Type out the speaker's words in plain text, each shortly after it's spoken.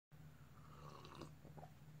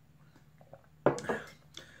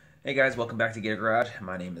Hey guys, welcome back to Git It Garage.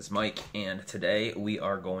 My name is Mike, and today we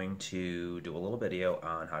are going to do a little video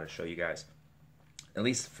on how to show you guys, at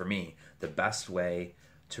least for me, the best way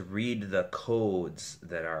to read the codes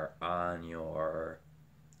that are on your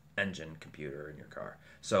engine computer in your car.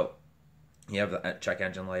 So you have the check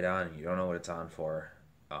engine light on and you don't know what it's on for.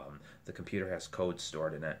 The computer has code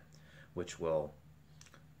stored in it, which will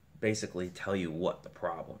basically tell you what the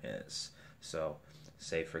problem is. So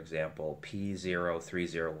say, for example,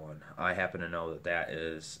 P0301. I happen to know that that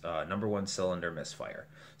is number one cylinder misfire.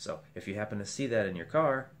 So if you happen to see that in your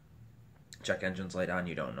car, check engine's light on,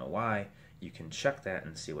 you don't know why, you can check that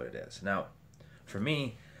and see what it is. Now, for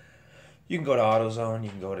me, you can go to AutoZone, you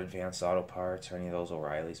can go to Advanced Auto Parts or any of those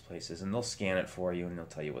O'Reilly's places, and they'll scan it for you and they'll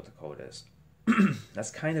tell you what the code is.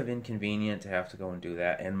 That's kind of inconvenient to have to go and do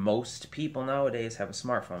that, and most people nowadays have a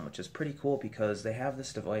smartphone, which is pretty cool because they have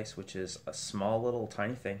this device, which is a small little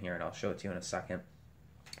tiny thing here, and I'll show it to you in a second.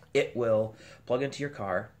 It will plug into your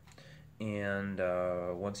car, and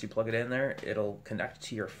once you plug it in there, it'll connect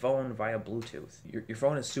to your phone via Bluetooth. Your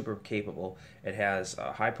phone is super capable. It has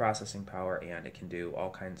high processing power, and it can do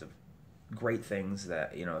all kinds of great things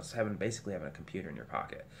that, you know, it's basically having a computer in your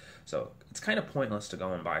pocket. So it's kind of pointless to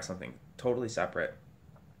go and buy something totally separate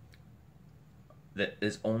that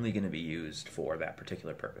is only going to be used for that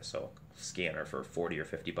particular purpose. So scanner for 40 or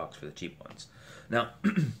 50 bucks for the cheap ones. Now,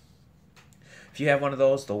 if you have one of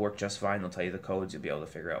those, they'll work just fine. They'll tell you the codes. You'll be able to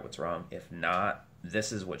figure out what's wrong. If not,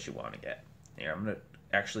 this is what you want to get. Here, I'm going to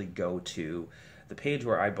actually go to the page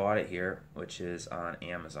where I bought it here, which is on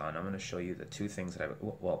Amazon. I'm going to show you the two things that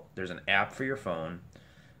well, there's an app for your phone.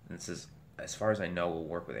 And this is, as far as I know, will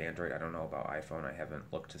work with Android. I don't know about iPhone. I haven't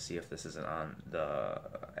looked to see if this isn't on the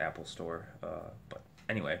Apple Store. But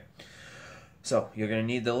anyway, so you're going to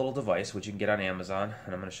need the little device, which you can get on Amazon.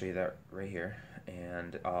 And I'm going to show you that right here.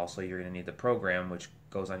 And also you're going to need the program, which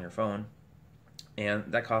goes on your phone. And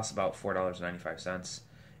that costs about $4.95.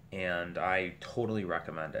 And I totally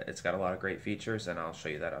recommend it. It's got a lot of great features, and I'll show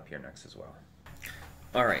you that up here next as well.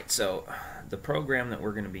 Alright, so the program that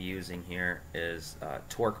we're going to be using here is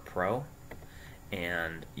Torque Pro,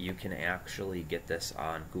 and you can actually get this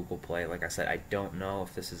on Google Play. Like I said, I don't know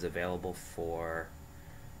if this is available for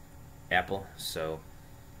Apple, so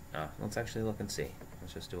let's actually look and see.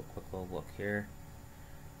 Let's just do a quick little look here.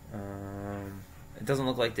 It doesn't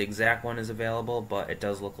look like the exact one is available, but it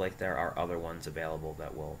does look like there are other ones available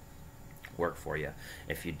that will work for you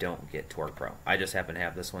if you don't get Torque Pro. I just happen to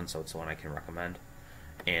have this one, so it's the one I can recommend.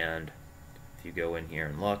 And if you go in here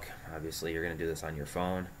and look, obviously you're going to do this on your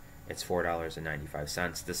phone. It's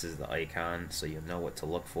 $4.95. This is the icon, so you know what to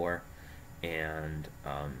look for. And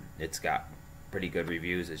it's got pretty good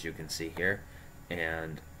reviews, as you can see here.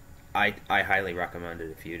 And I highly recommend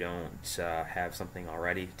it if you don't have something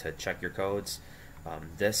already to check your codes.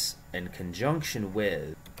 This, in conjunction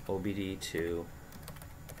with OBDII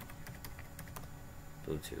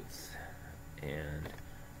Bluetooth, and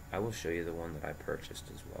I will show you the one that I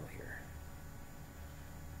purchased as well here.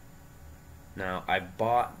 Now, I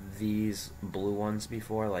bought these blue ones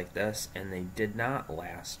before like this, and they did not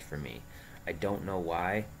last for me. I don't know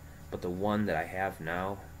why, but the one that I have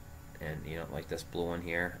now, and you know, like this blue one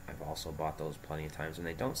here, I've also bought those plenty of times, and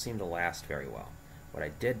they don't seem to last very well. What I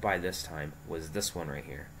did buy this time was this one right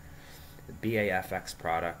here, the BAFX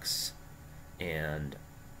products, and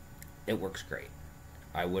it works great.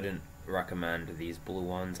 I wouldn't recommend these blue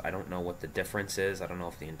ones. I don't know what the difference is. I don't know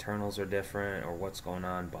if the internals are different or what's going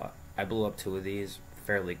on, but I blew up two of these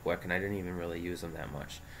fairly quick, and I didn't even really use them that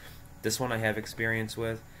much. This one I have experience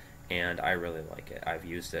with, and I really like it. I've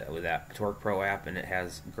used it with that Torque Pro app, and it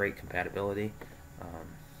has great compatibility.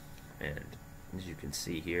 And as you can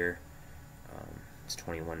see here, it's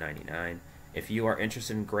 $21.99. If you are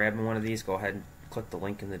interested in grabbing one of these, go ahead and click the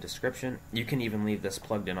link in the description. You can even leave this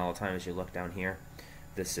plugged in all the time. As you look down here,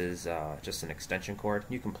 this is just an extension cord.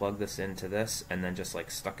 You can plug this into this and then just like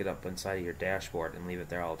stuck it up inside of your dashboard and leave it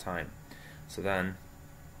there all the time. So then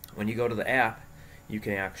when you go to the app, you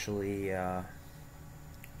can actually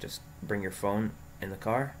just bring your phone in the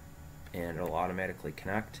car and it'll automatically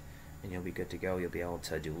connect, and you'll be good to go. You'll be able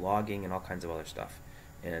to do logging and all kinds of other stuff.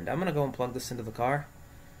 And I'm going to go and plug this into the car,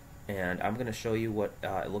 and I'm going to show you what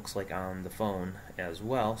it looks like on the phone as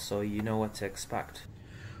well, so you know what to expect.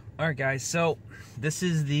 Alright guys, so this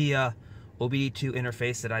is the OBDII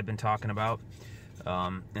interface that I've been talking about,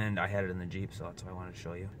 and I had it in the Jeep, so that's what I wanted to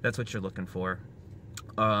show you. That's what you're looking for.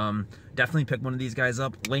 Definitely pick one of these guys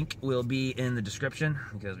up. Link will be in the description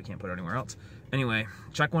because we can't put it anywhere else. Anyway,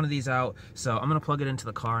 check one of these out. So I'm going to plug it into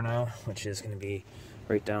the car now, which is going to be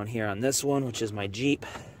right down here on this one, which is my Jeep.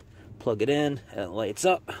 Plug it in, and it lights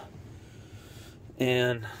up.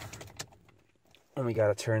 And And we got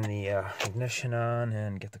to turn the ignition on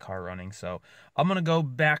and get the car running. So I'm going to go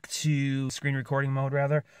back to screen recording mode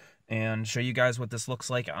rather and show you guys what this looks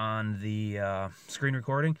like on the screen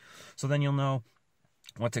recording. So then you'll know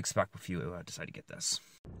what to expect if you decide to get this.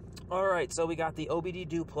 All right, so we got the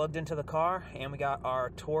OBDII plugged into the car, and we got our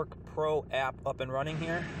Torque Pro app up and running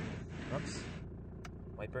here. Whoops,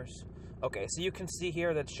 wipers. Okay, so you can see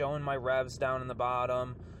here that's showing my revs down in the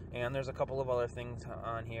bottom, and there's a couple of other things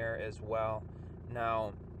on here as well.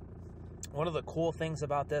 Now, one of the cool things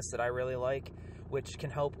about this that I really like, which can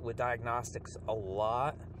help with diagnostics a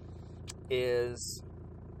lot, is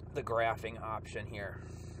the graphing option here.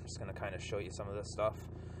 I'm just going to kind of show you some of this stuff.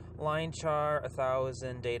 Line chart,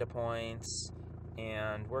 1,000 data points,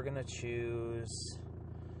 and we're going to choose,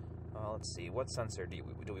 let's see, what sensor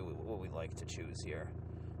would we like to choose here?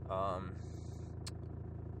 And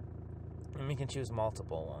we can choose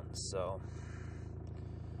multiple ones, so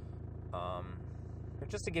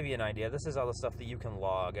just to give you an idea, this is all the stuff that you can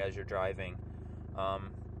log as you're driving.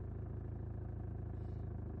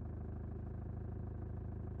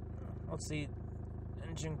 Let's see,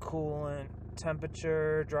 engine coolant,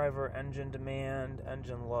 temperature, driver engine demand,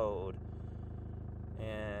 engine load.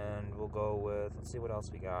 And we'll go with, let's see what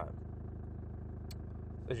else we got.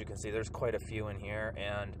 As you can see, there's quite a few in here,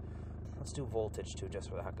 and let's do voltage too, just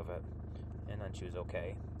for the heck of it. And then choose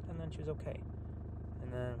OK, and then choose OK.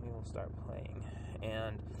 And then we will start playing.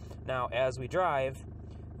 And now as we drive,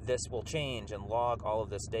 this will change and log all of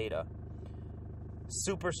this data.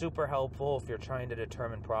 Super, super helpful if you're trying to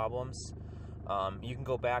determine problems. You can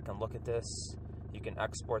go back and look at this. You can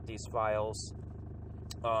export these files.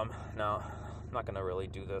 Now, I'm not going to really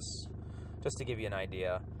do this. Just to give you an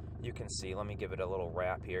idea, you can see, let me give it a little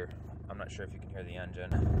wrap here. I'm not sure if you can hear the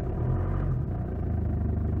engine.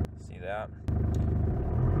 See that?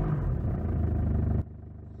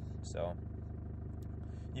 So,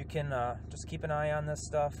 you can just keep an eye on this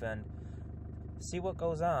stuff and see what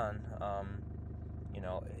goes on. You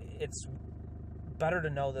know, it's better to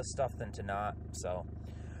know this stuff than to not. So,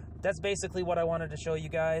 that's basically what I wanted to show you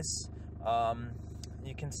guys.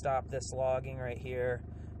 You can stop this logging right here,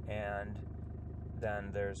 and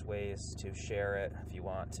then there's ways to share it if you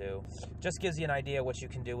want to. Just gives you an idea what you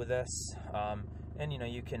can do with this, and you know,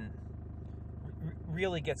 you can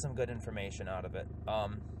really get some good information out of it.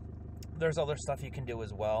 There's other stuff you can do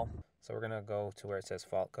as well. So we're gonna go to where it says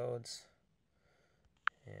fault codes,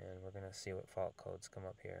 and we're gonna see what fault codes come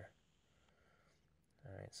up here.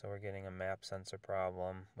 All right, so we're getting a map sensor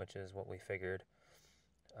problem, which is what we figured.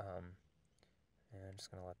 And I'm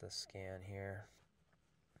just gonna let this scan here.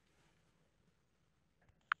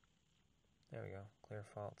 There we go, clear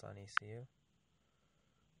fault on ECU,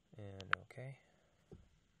 and OK.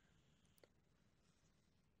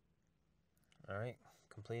 All right,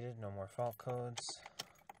 completed, no more fault codes.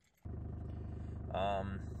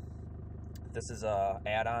 This is a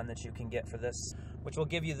add-on that you can get for this, which will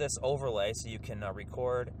give you this overlay so you can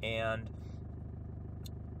record and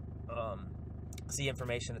see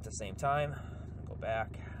information at the same time. Go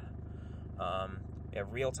back. We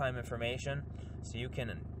have real-time information, so you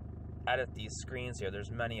can edit these screens here.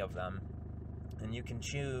 There's many of them, and you can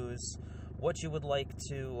choose what you would like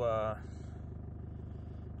to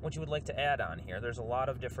add on here. There's a lot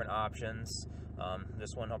of different options.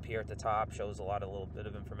 This one up here at the top shows a little bit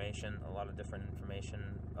of information, a lot of different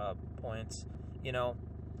information points. You know,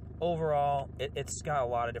 overall, it's got a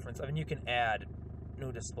lot of different stuff. And you can add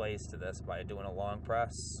new displays to this by doing a long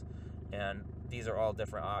press, and these are all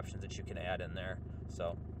different options that you can add in there.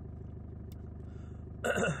 So,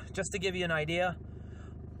 just to give you an idea,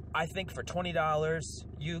 I think for $20,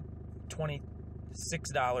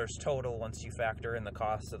 $26 total once you factor in the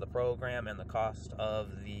cost of the program and the cost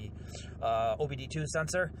of the OBDII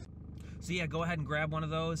sensor. So yeah, go ahead and grab one of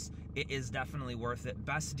those. It is definitely worth it.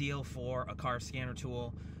 Best deal for a car scanner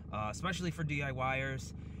tool, especially for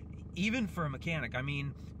DIYers, even for a mechanic. I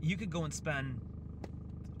mean, you could go and spend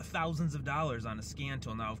thousands of dollars on a scan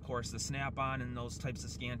tool. Now, of course, the Snap-on and those types of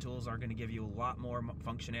scan tools are going to give you a lot more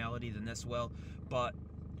functionality than this will, but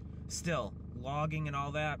still, logging and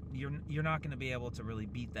all that, you're not going to be able to really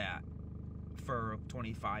beat that for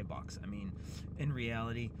 $25. I mean, in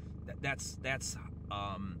reality, that's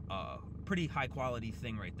a pretty high quality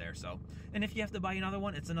thing right there. So, and if you have to buy another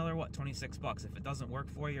one, it's another what, $26. If it doesn't work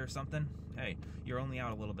for you or something, hey, you're only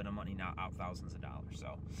out a little bit of money, not out thousands of dollars.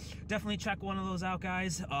 So definitely check one of those out,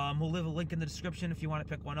 guys. We'll leave a link in the description if you want to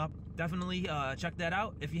pick one up. Definitely check that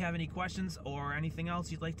out. If you have any questions or anything else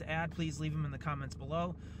you'd like to add, please leave them in the comments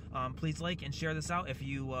below. Please like and share this out if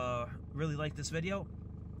you really like this video.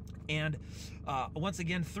 And once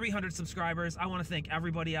again, 300 subscribers. I want to thank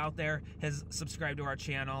everybody out there has subscribed to our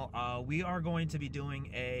channel. We are going to be doing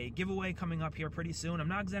a giveaway coming up here pretty soon. I'm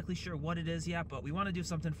not exactly sure what it is yet, but we want to do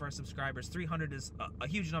something for our subscribers. 300 is a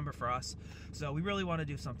huge number for us, so we really want to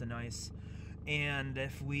do something nice. And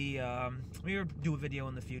if we will do a video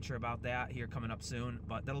in the future about that here coming up soon,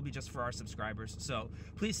 but that'll be just for our subscribers. So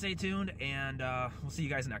please stay tuned, and we'll see you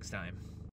guys next time.